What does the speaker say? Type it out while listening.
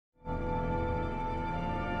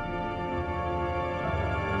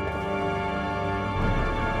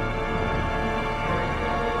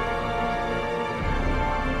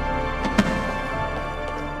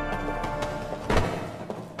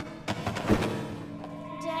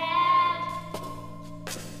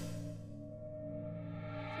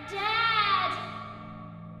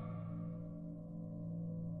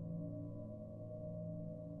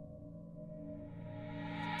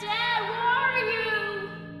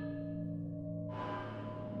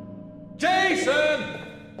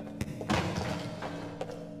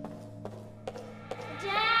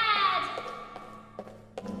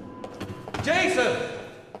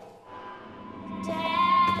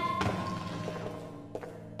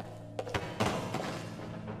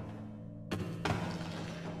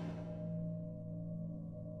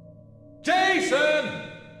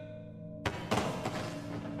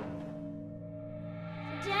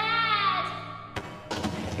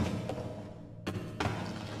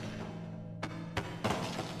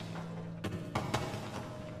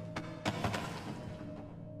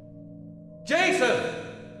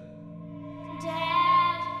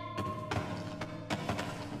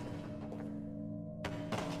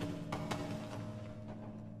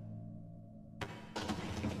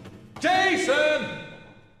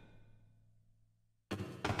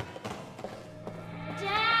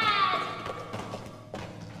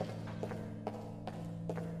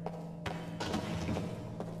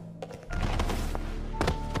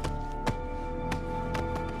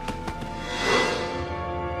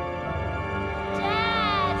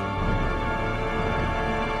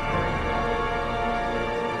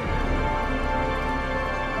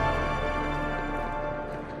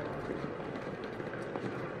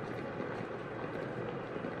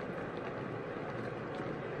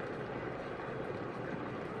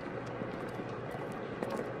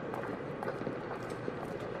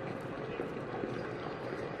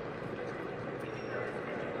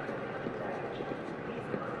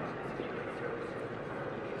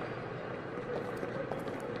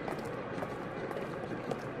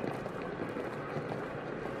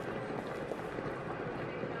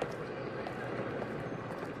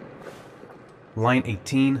Line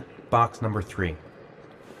 18, box number 3.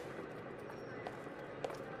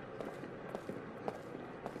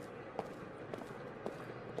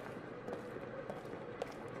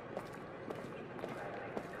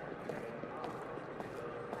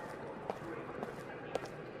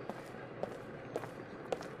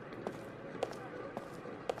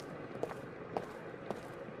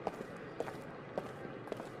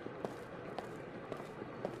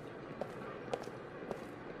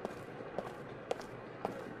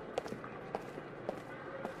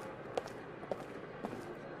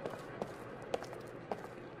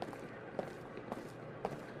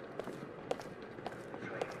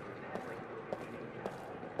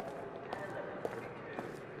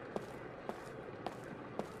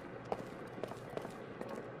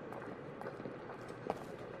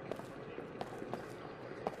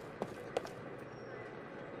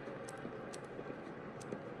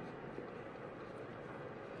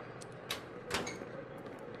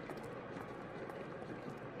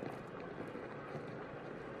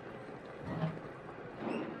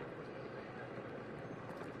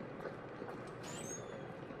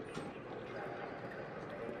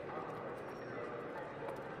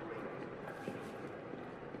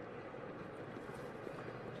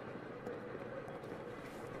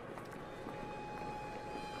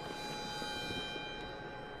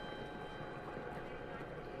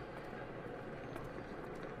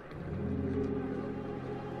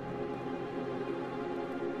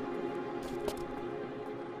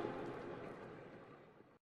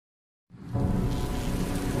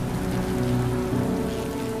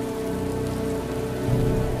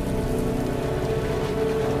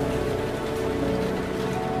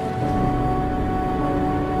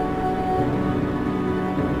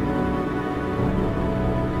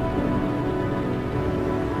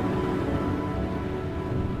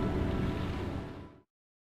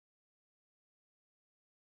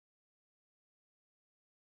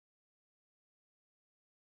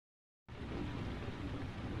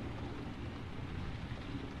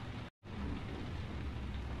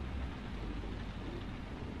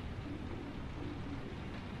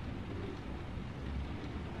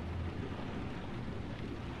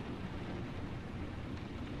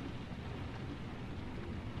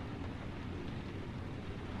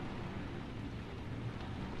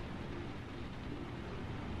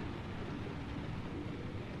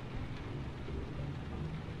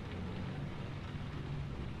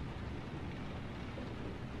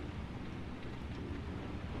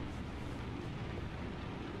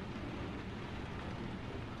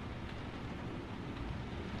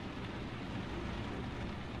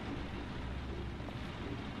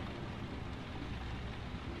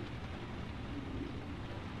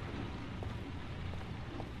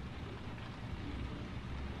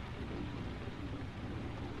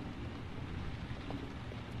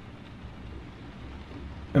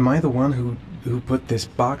 Am I the one who put this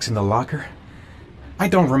box in the locker? I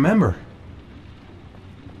don't remember.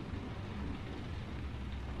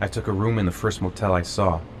 I took a room in the first motel I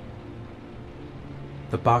saw.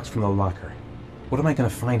 The box from the locker. What am I gonna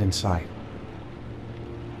find inside?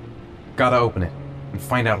 Gotta open it and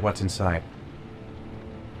find out what's inside.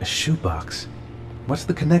 A shoebox? What's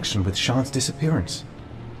the connection with Sean's disappearance?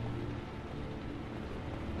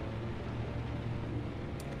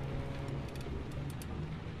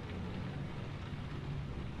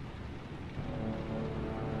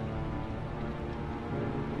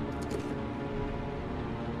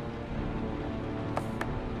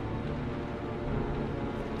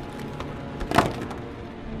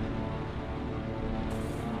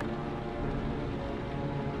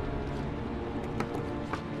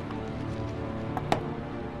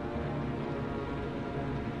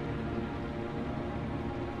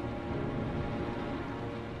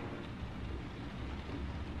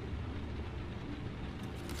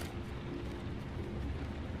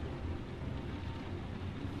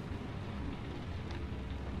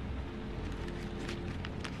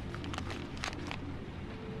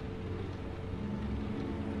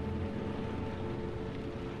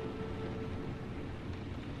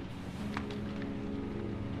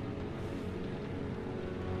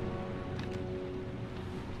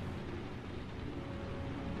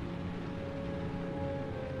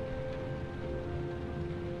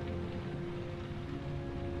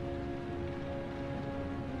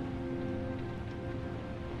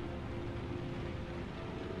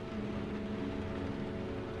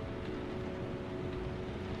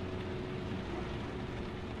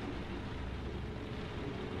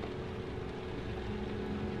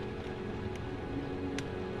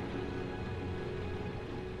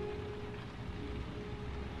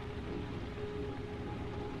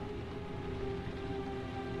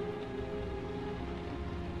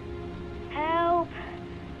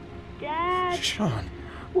 Sean.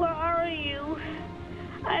 Where are you?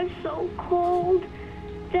 I'm so cold.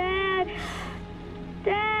 Dad!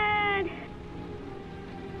 Dad!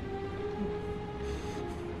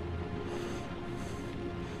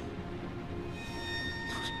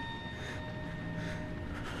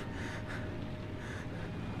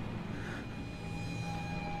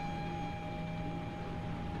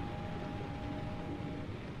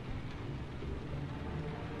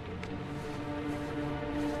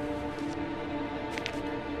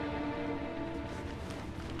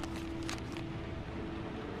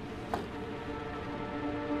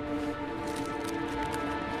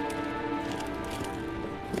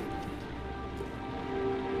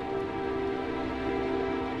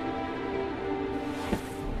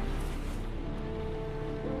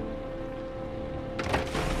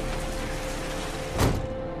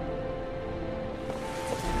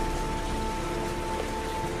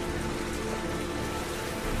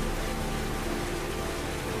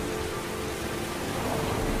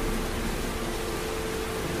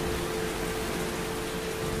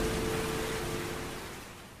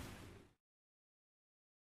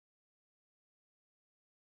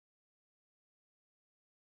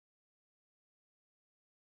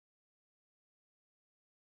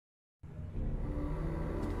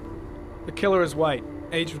 The killer is white,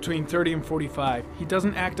 aged between 30 and 45. He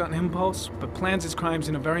doesn't act on impulse, but plans his crimes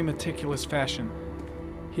in a very meticulous fashion.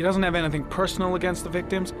 He doesn't have anything personal against the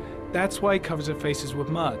victims. That's why he covers their faces with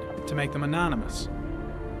mud, to make them anonymous.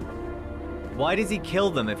 Why does he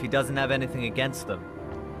kill them if he doesn't have anything against them?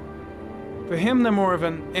 For him, they're more of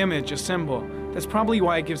an image, a symbol. That's probably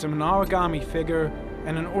why he gives them an origami figure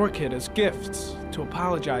and an orchid as gifts to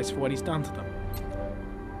apologize for what he's done to them.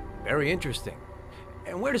 Very interesting.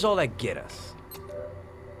 And where does all that get us?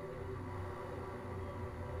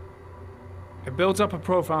 It builds up a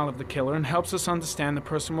profile of the killer and helps us understand the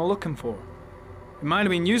person we're looking for. It might have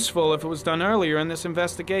been useful if it was done earlier in this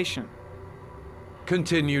investigation.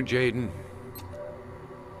 Continue, Jaden.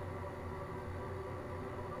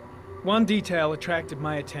 One detail attracted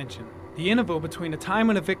my attention. The interval between the time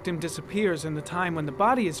when a victim disappears and the time when the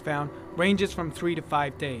body is found ranges from 3 to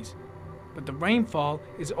 5 days. But the rainfall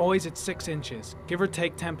is always at 6 inches, give or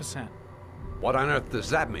take 10%. What on earth does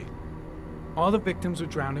that mean? All the victims were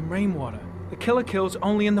drowned in rainwater. The killer kills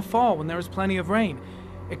only in the fall when there is plenty of rain.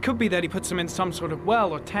 It could be that he puts them in some sort of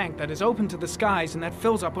well or tank that is open to the skies and that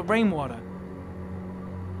fills up with rainwater.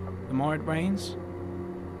 The more it rains,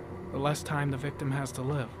 the less time the victim has to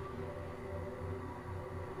live.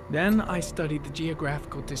 Then I studied the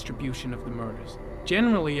geographical distribution of the murders.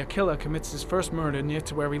 Generally, a killer commits his first murder near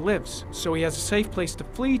to where he lives, so he has a safe place to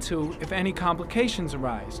flee to if any complications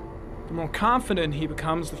arise. The more confident he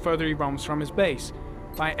becomes, the further he roams from his base.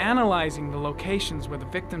 By analyzing the locations where the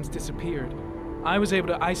victims disappeared, I was able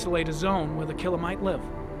to isolate a zone where the killer might live.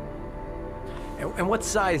 And what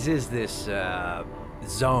size is this,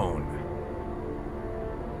 zone?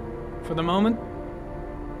 For the moment,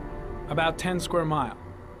 about 10 square miles.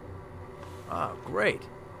 Oh, great.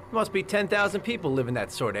 There must be 10,000 people live in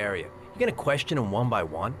that sort of area. You gonna question them one by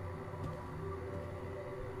one?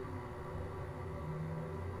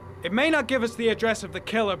 It may not give us the address of the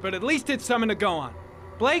killer, but at least it's something to go on.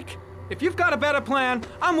 Blake, if you've got a better plan,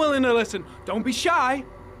 I'm willing to listen. Don't be shy.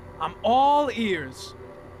 I'm all ears.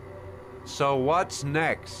 So what's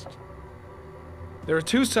next? There are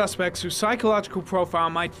 2 suspects whose psychological profile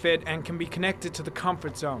might fit and can be connected to the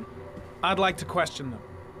comfort zone. I'd like to question them.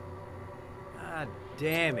 Ah,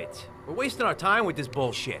 damn it. We're wasting our time with this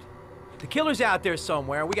bullshit. The killer's out there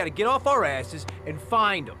somewhere, and we gotta get off our asses and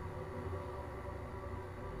find him.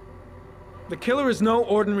 The killer is no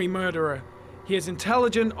ordinary murderer. He is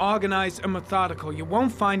intelligent, organized, and methodical. You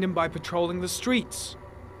won't find him by patrolling the streets.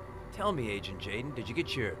 Tell me, Agent Jaden, did you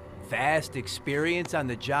get your vast experience on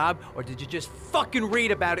the job, or did you just fucking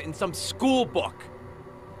read about it in some school book?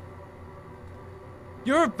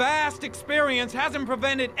 Your vast experience hasn't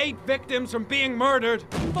prevented 8 victims from being murdered.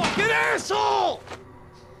 Fucking asshole!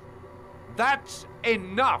 That's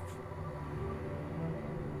enough!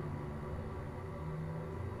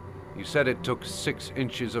 You said it took 6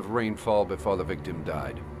 inches of rainfall before the victim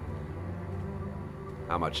died.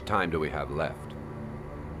 How much time do we have left?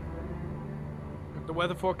 If the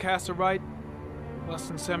weather forecasts are right, less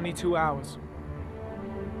than 72 hours.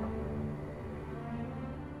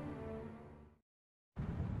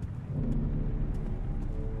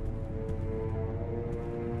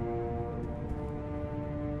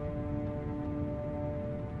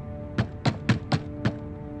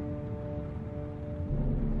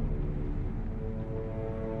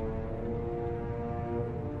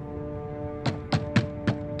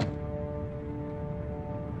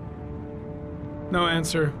 No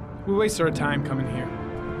answer. We waste our time coming here.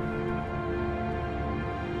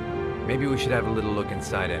 Maybe we should have a little look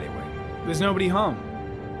inside anyway. There's nobody home.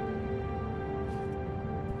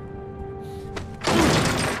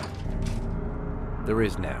 There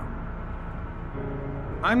is now.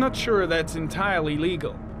 I'm not sure that's entirely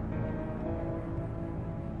legal.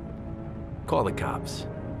 Call the cops.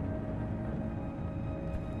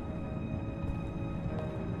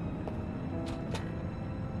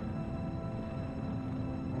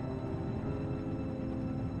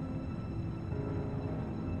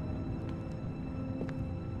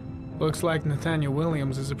 Looks like Nathaniel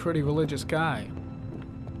Williams is a pretty religious guy.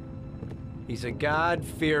 He's a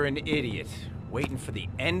God-fearing idiot, waiting for the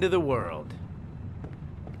end of the world.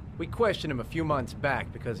 We questioned him a few months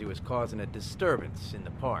back because he was causing a disturbance in the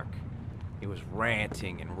park. He was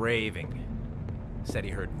ranting and raving. Said he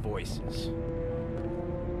heard voices.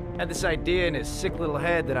 Had this idea in his sick little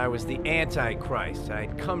head that I was the Antichrist.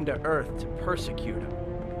 I'd come to Earth to persecute him.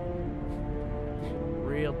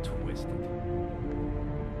 Real twisted.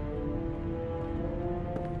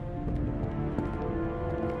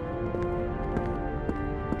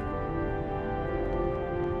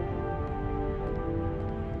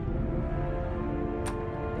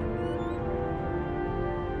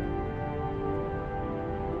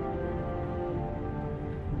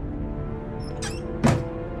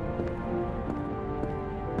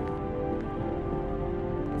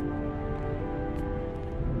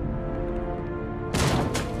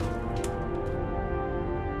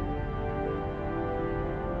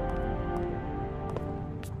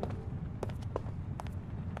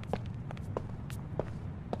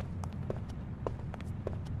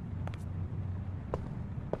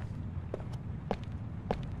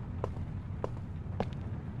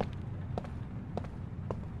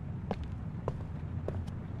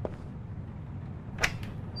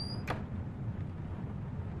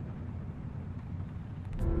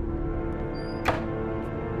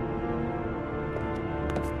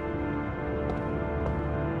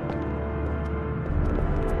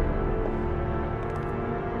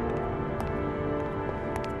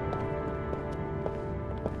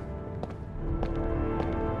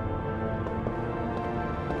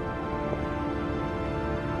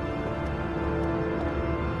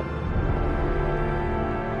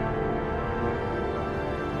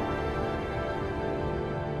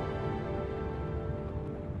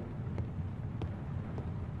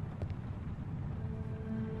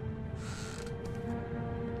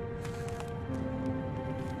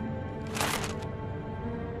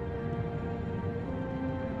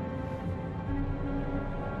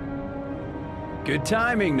 Good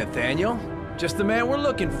timing, Nathaniel. Just the man we're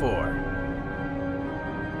looking for.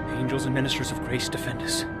 Angels and ministers of grace defend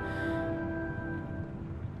us.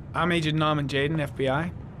 I'm Agent Norman Jaden,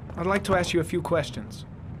 FBI. I'd like to ask you a few questions.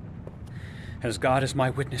 As God is my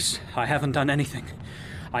witness, I haven't done anything.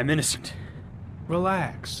 I'm innocent.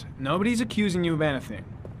 Relax. Nobody's accusing you of anything.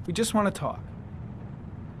 We just want to talk.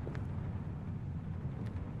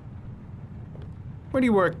 Where do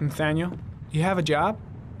you work, Nathaniel? You have a job?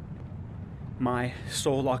 My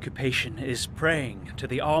sole occupation is praying to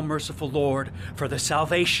the all-merciful Lord for the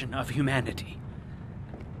salvation of humanity.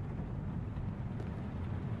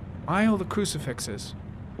 Why all the crucifixes?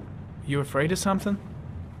 You afraid of something?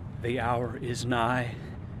 The hour is nigh,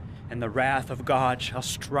 and the wrath of God shall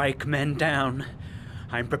strike men down.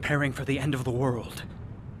 I'm preparing for the end of the world.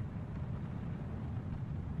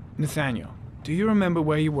 Nathaniel, do you remember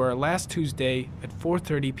where you were last Tuesday at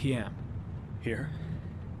 4:30 p.m.? Here?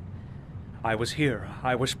 I was here.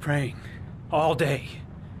 I was praying. All day.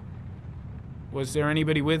 Was there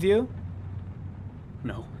anybody with you?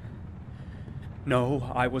 No.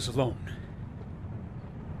 No, I was alone.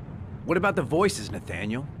 What about the voices,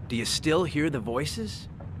 Nathaniel? Do you still hear the voices?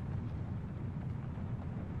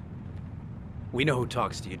 We know who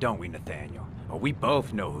talks to you, don't we, Nathaniel? Or we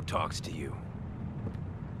both know who talks to you.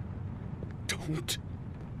 Don't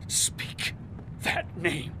speak that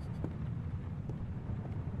name.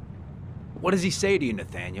 What does he say to you,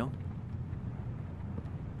 Nathaniel?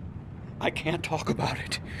 I can't talk about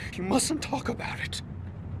it. You mustn't talk about it.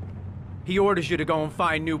 He orders you to go and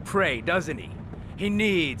find new prey, doesn't he? He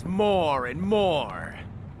needs more and more.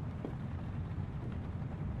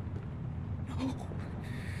 No.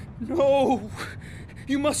 No!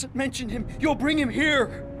 You mustn't mention him. You'll bring him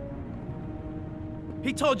here.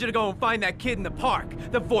 He told you to go and find that kid in the park.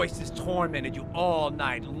 The voices tormented you all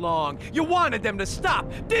night long. You wanted them to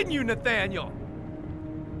stop, didn't you, Nathaniel?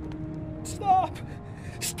 Stop!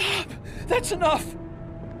 Stop! That's enough!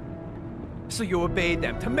 So you obeyed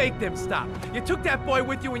them to make them stop. You took that boy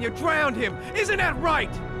with you and you drowned him. Isn't that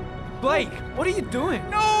right? Blake, what are you doing?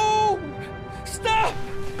 No! Stop!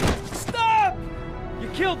 Stop! You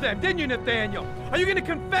killed them, didn't you, Nathaniel? Are you gonna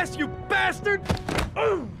confess, you bastard?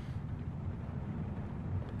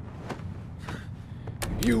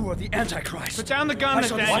 You are the Antichrist. Put down the gun, I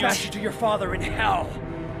shall Nathaniel. dispatch you to your father in hell.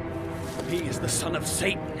 He is the son of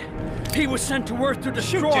Satan. He was sent to earth to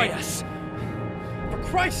destroy us. For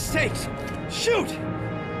Christ's sake, shoot!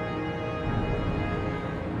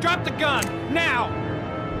 Drop the gun, now!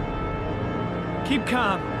 Keep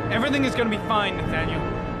calm. Everything is gonna be fine, Nathaniel.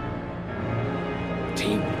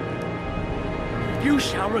 Team, you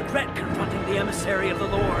shall regret confronting the emissary of the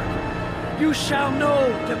Lord. You shall know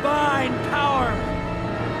divine power.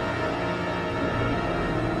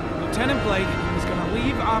 Lieutenant Blake is gonna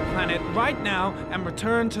leave our planet right now and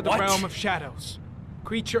return to the What? realm of shadows.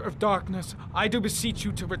 Creature of darkness, I do beseech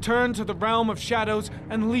you to return to the realm of shadows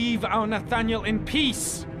and leave our Nathaniel in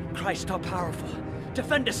peace. Christ all powerful,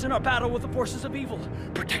 defend us in our battle with the forces of evil.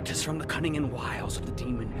 Protect us from the cunning and wiles of the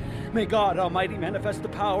demon. May God Almighty manifest the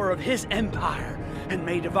power of his empire, and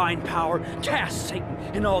may divine power cast Satan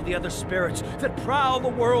and all the other spirits that prowl the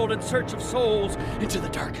world in search of souls into the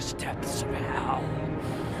darkest depths of hell.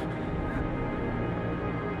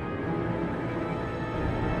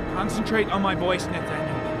 Concentrate on my voice,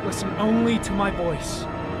 Nathaniel. Listen only to my voice.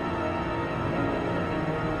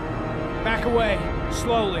 Back away,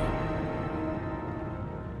 slowly.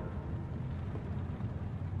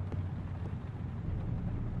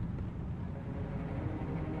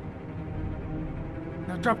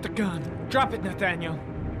 Now drop the gun. Drop it, Nathaniel.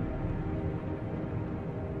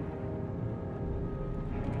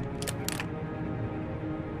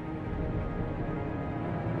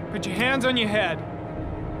 Put your hands on your head.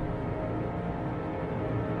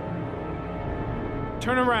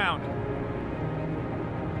 Turn around.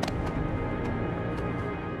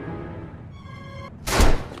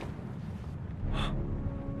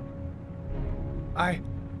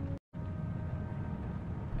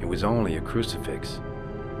 It was only a crucifix.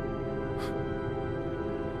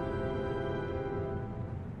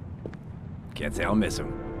 Can't say I'll miss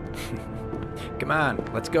him. Come on,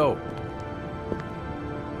 let's go.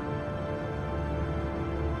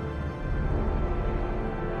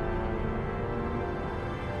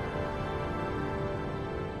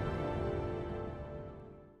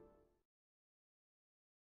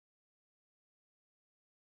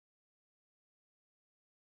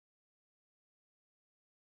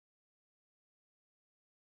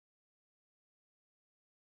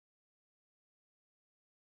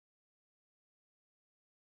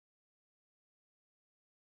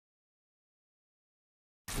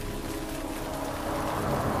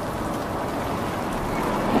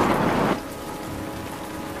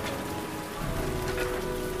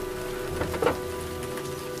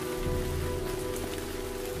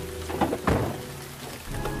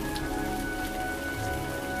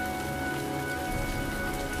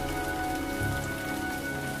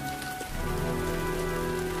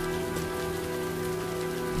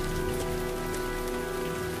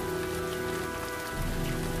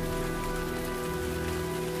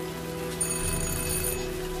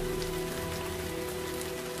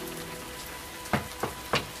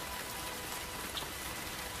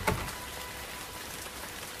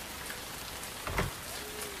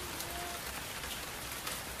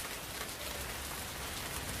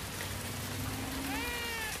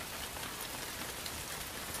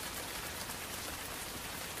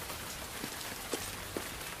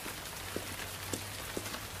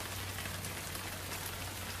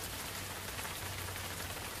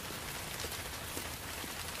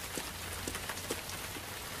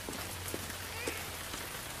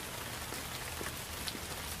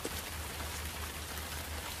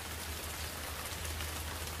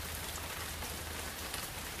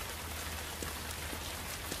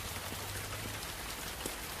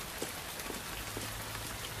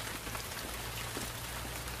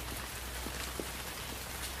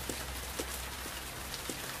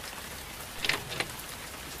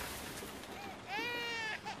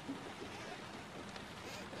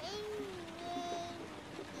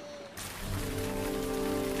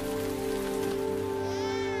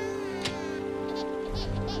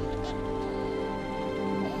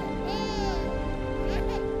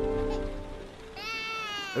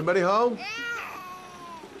 Anybody home?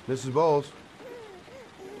 Mrs. Bowles.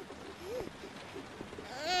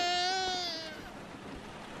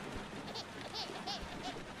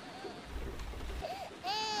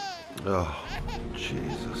 Oh,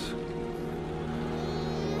 Jesus.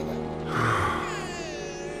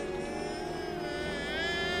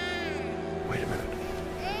 Wait a minute.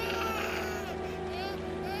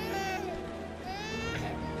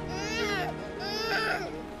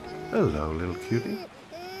 Hello, little cutie.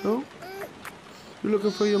 Oh? You looking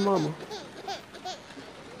for your mama?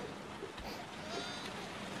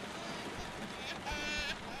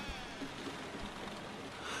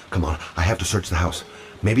 Come on, I have to search the house.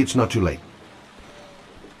 Maybe it's not too late.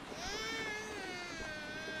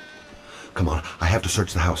 Come on, I have to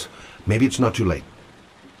search the house. Maybe it's not too late.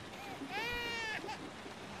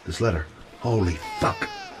 This letter. Holy fuck.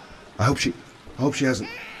 I hope she hasn't...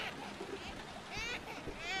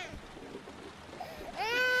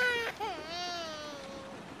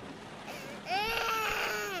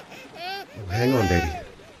 Hang on, baby.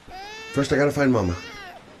 First, I gotta find Mama.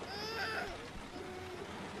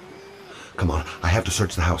 Come on, I have to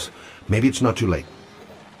search the house. Maybe it's not too late.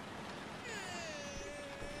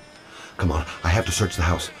 Come on, I have to search the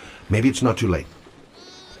house. Maybe it's not too late.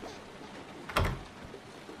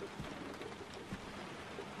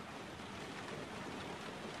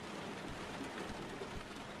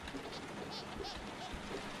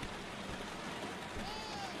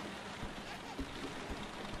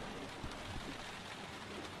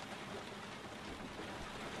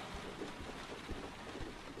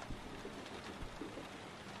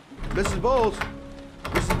 Mrs. Bowles?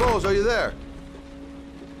 Mrs. Bowles, are you there?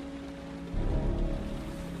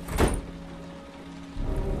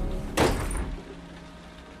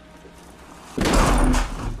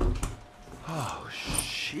 Oh,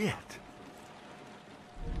 shit.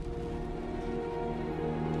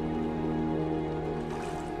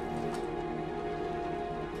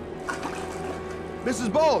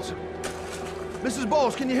 Mrs. Bowles! Mrs.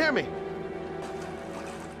 Bowles, can you hear me?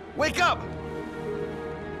 Wake up!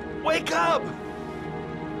 Wake up!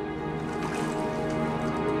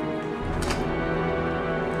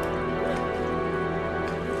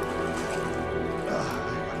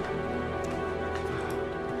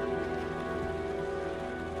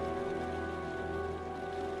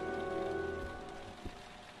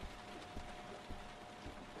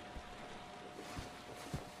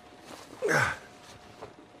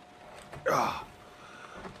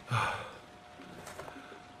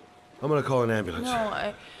 I'm gonna call an ambulance.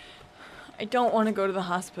 No, I don't want to go to the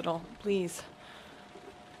hospital, please.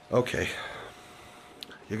 Okay.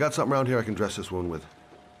 You got something around here I can dress this wound with?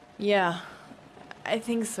 Yeah, I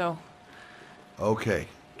think so. Okay,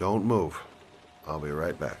 don't move. I'll be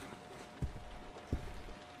right back.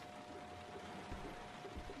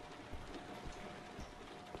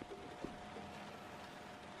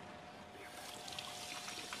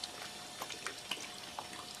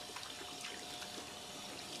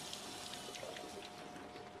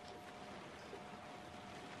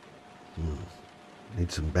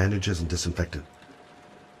 Need some bandages and disinfectant.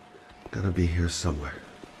 Gotta be here somewhere.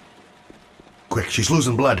 Quick, she's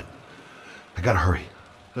losing blood. I gotta hurry.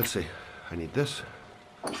 Let's see. I need this,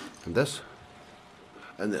 and this,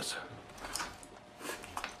 and this.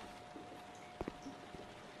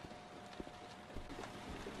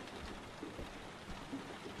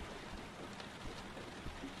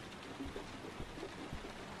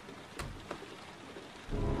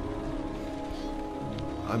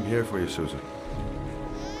 I'm here for you, Susan.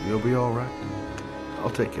 You'll be all right. I'll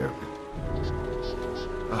take care of you.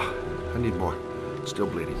 Ah, I need more. It's still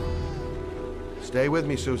bleeding. Stay with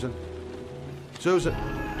me, Susan. Susan,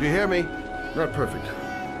 do you hear me? Not perfect,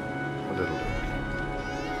 but it'll do.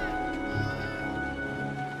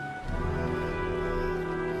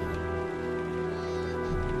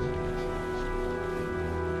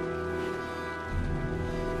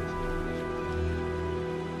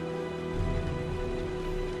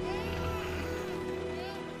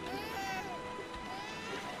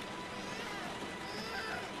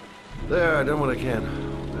 There, I done what I can.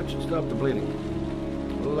 That should stop the bleeding.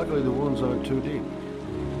 Well, luckily the wounds aren't too deep.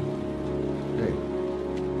 Hey,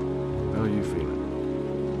 how are you feeling?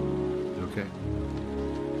 You okay?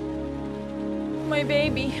 My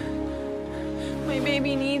baby. My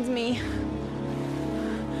baby needs me.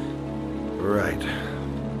 Right.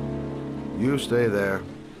 You stay there.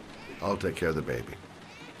 I'll take care of the baby.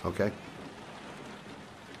 Okay?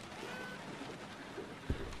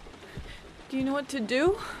 Do you know what to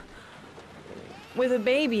do? With a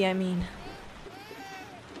baby, I mean.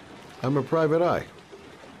 I'm a private eye.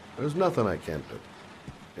 There's nothing I can't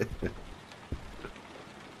do.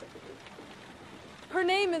 Her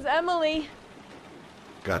name is Emily.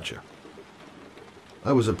 Gotcha.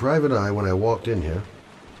 I was a private eye when I walked in here,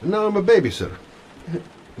 and now I'm a babysitter.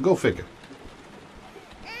 Go figure.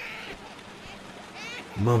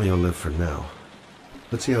 Mommy will live for now.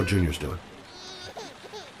 Let's see how Junior's doing.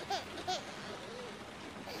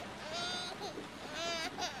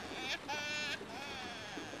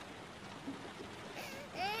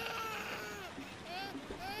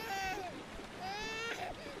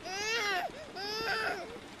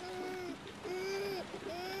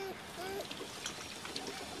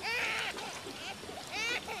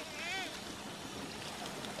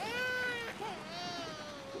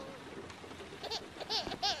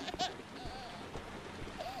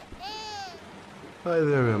 Hi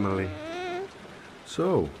there, Emily.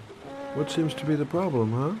 So, what seems to be the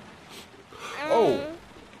problem, huh? Oh!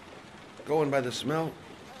 Going by the smell,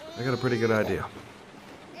 I got a pretty good idea.